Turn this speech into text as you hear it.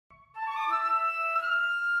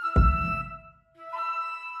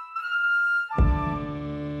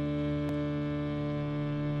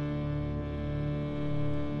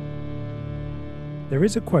There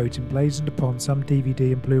is a quote emblazoned upon some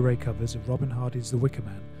DVD and Blu-Ray covers of Robin Hardy's The Wicker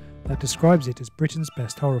Man that describes it as Britain's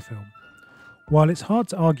best horror film. While it's hard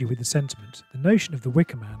to argue with the sentiment, the notion of The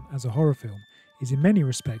Wicker Man as a horror film is in many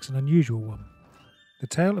respects an unusual one. The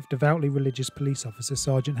tale of devoutly religious police officer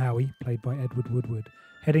Sergeant Howie, played by Edward Woodward,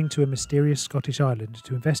 heading to a mysterious Scottish island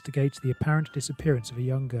to investigate the apparent disappearance of a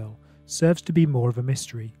young girl, serves to be more of a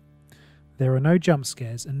mystery. There are no jump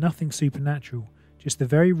scares and nothing supernatural, just the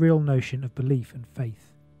very real notion of belief and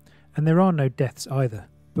faith. And there are no deaths either,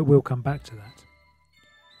 but we'll come back to that.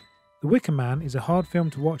 The Wicker Man is a hard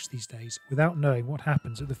film to watch these days without knowing what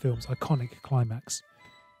happens at the film's iconic climax.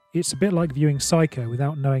 It's a bit like viewing Psycho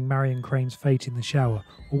without knowing Marion Crane's fate in the shower,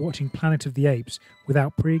 or watching Planet of the Apes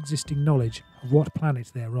without pre-existing knowledge of what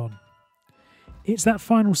planet they're on. It's that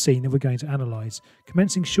final scene that we're going to analyse,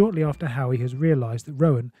 commencing shortly after Howie has realised that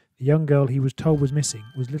Rowan, the young girl he was told was missing,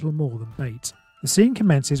 was little more than bait. The scene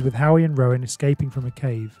commences with Howie and Rowan escaping from a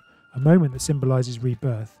cave, a moment that symbolises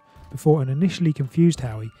rebirth, before an initially confused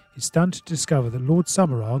Howie is stunned to discover that Lord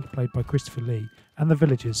Summerisle, played by Christopher Lee, and the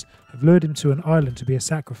villagers have lured him to an island to be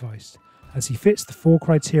sacrificed, as he fits the 4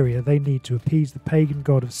 criteria they need to appease the pagan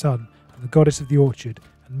god of sun and the goddess of the orchard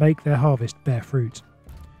and make their harvest bear fruit.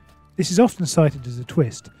 This is often cited as a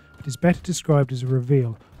twist, but is better described as a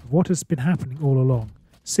reveal of what has been happening all along,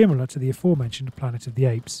 similar to the aforementioned Planet of the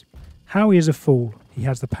Apes. Howie is a fool. He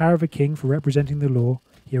has the power of a king for representing the law,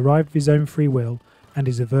 he arrived of his own free will, and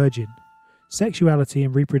is a virgin. Sexuality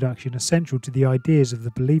and reproduction are central to the ideas of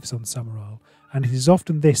the beliefs on Summerisle, and it is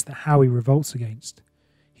often this that Howie revolts against.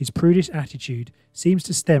 His prudish attitude seems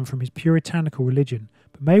to stem from his puritanical religion,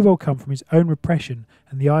 but may well come from his own repression,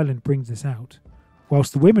 and the island brings this out.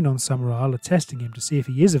 Whilst the women on Summerisle are testing him to see if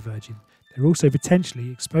he is a virgin, they're also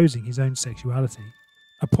potentially exposing his own sexuality.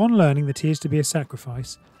 Upon learning that he is to be a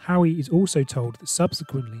sacrifice, Howie is also told that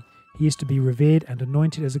subsequently he is to be revered and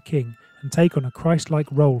anointed as a king and take on a Christ-like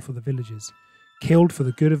role for the villagers, killed for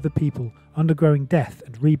the good of the people, undergoing death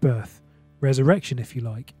and rebirth, resurrection if you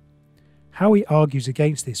like. Howie argues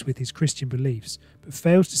against this with his Christian beliefs, but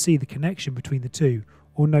fails to see the connection between the two,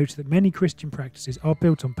 or note that many Christian practices are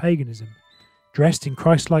built on paganism. Dressed in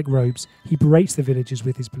Christ-like robes, he berates the villagers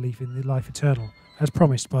with his belief in the life eternal, as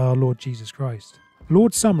promised by our Lord Jesus Christ.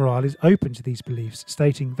 Lord Summerisle is open to these beliefs,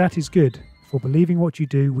 stating, "That is good. For believing what you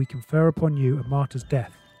do, we confer upon you a martyr's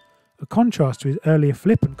death," a contrast to his earlier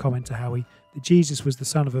flippant comment to Howie that Jesus was the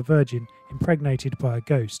son of a virgin impregnated by a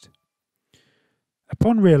ghost.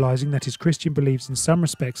 Upon realising that his Christian beliefs in some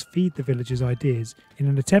respects feed the villagers' ideas, in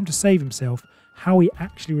an attempt to save himself, Howie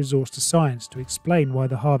actually resorts to science to explain why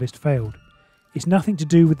the harvest failed. It's nothing to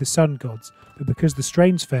do with the sun gods, but because the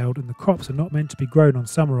strains failed and the crops are not meant to be grown on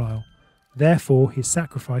Summerisle. Therefore, his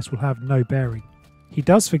sacrifice will have no bearing. He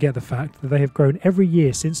does forget the fact that they have grown every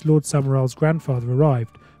year since Lord Summerisle's grandfather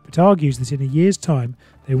arrived, but argues that in a year's time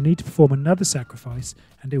they will need to perform another sacrifice,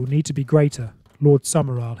 and it will need to be greater, Lord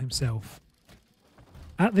Summerisle himself.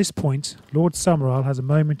 At this point, Lord Summerisle has a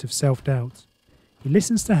moment of self-doubt. He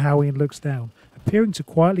listens to Howie and looks down, appearing to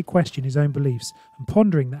quietly question his own beliefs and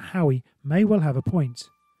pondering that Howie may well have a point.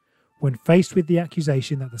 When faced with the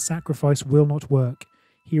accusation that the sacrifice will not work,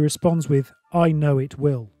 he responds with, "I know it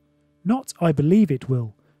will." Not "I believe it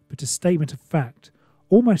will," but a statement of fact,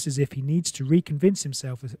 almost as if he needs to reconvince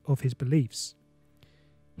himself of his beliefs.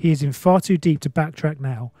 He is in far too deep to backtrack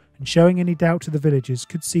now, and showing any doubt to the villagers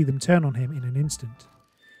could see them turn on him in an instant.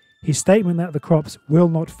 His statement that the crops will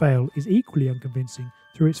not fail is equally unconvincing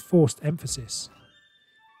through its forced emphasis.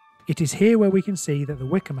 It is here where we can see that the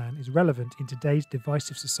Wicker Man is relevant in today's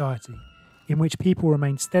divisive society, in which people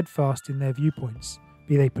remain steadfast in their viewpoints,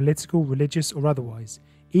 be they political, religious or otherwise,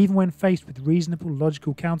 even when faced with reasonable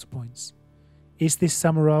logical counterpoints. Is this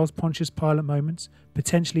Summerisle's Pontius Pilate moment,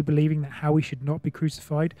 potentially believing that Howie should not be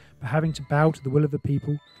crucified, but having to bow to the will of the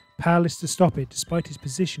people, powerless to stop it despite his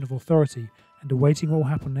position of authority, and awaiting what will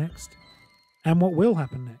happen next? And what will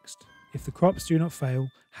happen next? If the crops do not fail,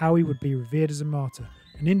 Howie would be revered as a martyr,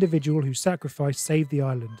 an individual whose sacrifice saved the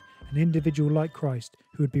island, an individual like Christ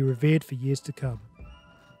who would be revered for years to come.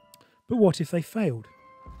 But what if they failed?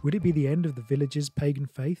 Would it be the end of the villagers' pagan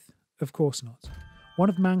faith? Of course not. One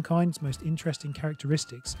of mankind's most interesting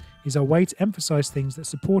characteristics is our way to emphasise things that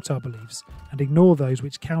support our beliefs and ignore those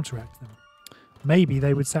which counteract them. Maybe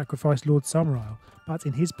they would sacrifice Lord Summerisle, but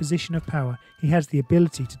in his position of power he has the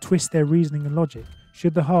ability to twist their reasoning and logic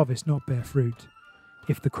should the harvest not bear fruit.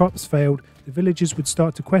 If the crops failed, the villagers would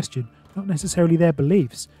start to question not necessarily their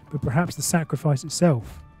beliefs, but perhaps the sacrifice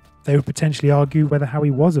itself. They would potentially argue whether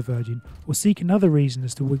Howie was a virgin, or seek another reason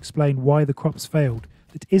as to explain why the crops failed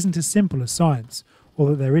that isn't as simple as science, or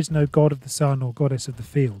that there is no god of the sun or goddess of the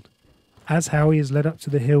field. As Howie is led up to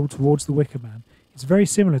the hill towards the Wicker Man, it's very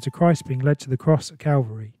similar to Christ being led to the cross at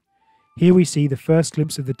Calvary. Here we see the first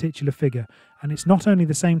glimpse of the titular figure, and it's not only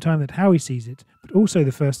the same time that Howie sees it, but also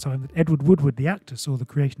the first time that Edward Woodward the actor saw the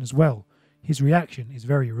creation as well. His reaction is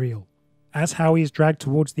very real. As Howie is dragged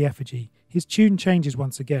towards the effigy, his tune changes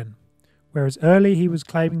once again. Whereas early he was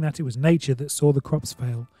claiming that it was nature that saw the crops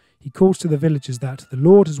fail, he calls to the villagers that the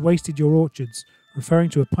Lord has wasted your orchards, referring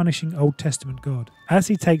to a punishing Old Testament God. As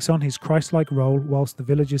he takes on his Christ-like role whilst the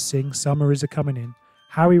villagers sing Summer is a-comin' in,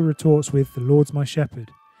 Howie retorts with The Lord's my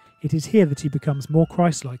shepherd. It is here that he becomes more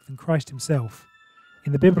Christ-like than Christ himself.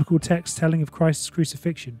 In the biblical text telling of Christ's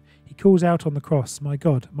crucifixion, he calls out on the cross, my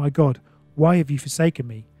God, why have you forsaken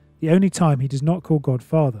me?" The only time he does not call God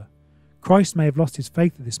Father. Christ may have lost his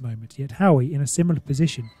faith at this moment, yet Howie, in a similar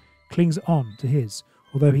position, clings on to his,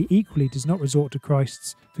 although he equally does not resort to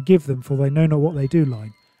Christ's "forgive them for they know not what they do"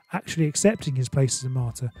 line, actually accepting his place as a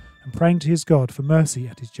martyr and praying to his God for mercy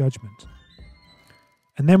at his judgment.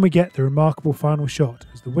 And then we get the remarkable final shot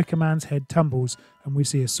as the Wicker Man's head tumbles and we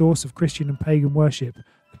see a source of Christian and pagan worship,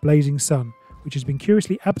 the blazing sun, which has been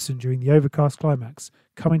curiously absent during the overcast climax,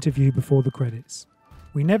 come into view before the credits.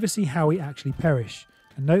 We never see Howie actually perish,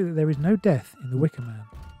 and note that there is no death in the Wicker Man.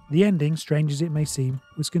 The ending, strange as it may seem,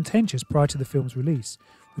 was contentious prior to the film's release,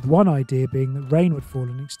 with one idea being that rain would fall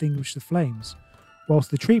and extinguish the flames,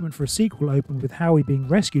 whilst the treatment for a sequel opened with Howie being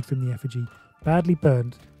rescued from the effigy, badly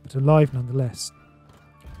burned, but alive nonetheless.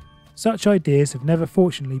 Such ideas have never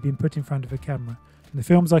fortunately been put in front of a camera, and the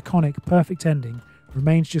film's iconic, perfect ending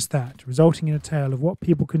remains just that, resulting in a tale of what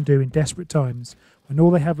people can do in desperate times when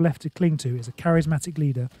all they have left to cling to is a charismatic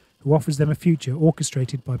leader who offers them a future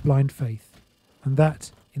orchestrated by blind faith. And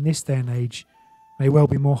that, in this day and age, may well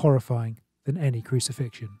be more horrifying than any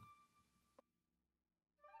crucifixion.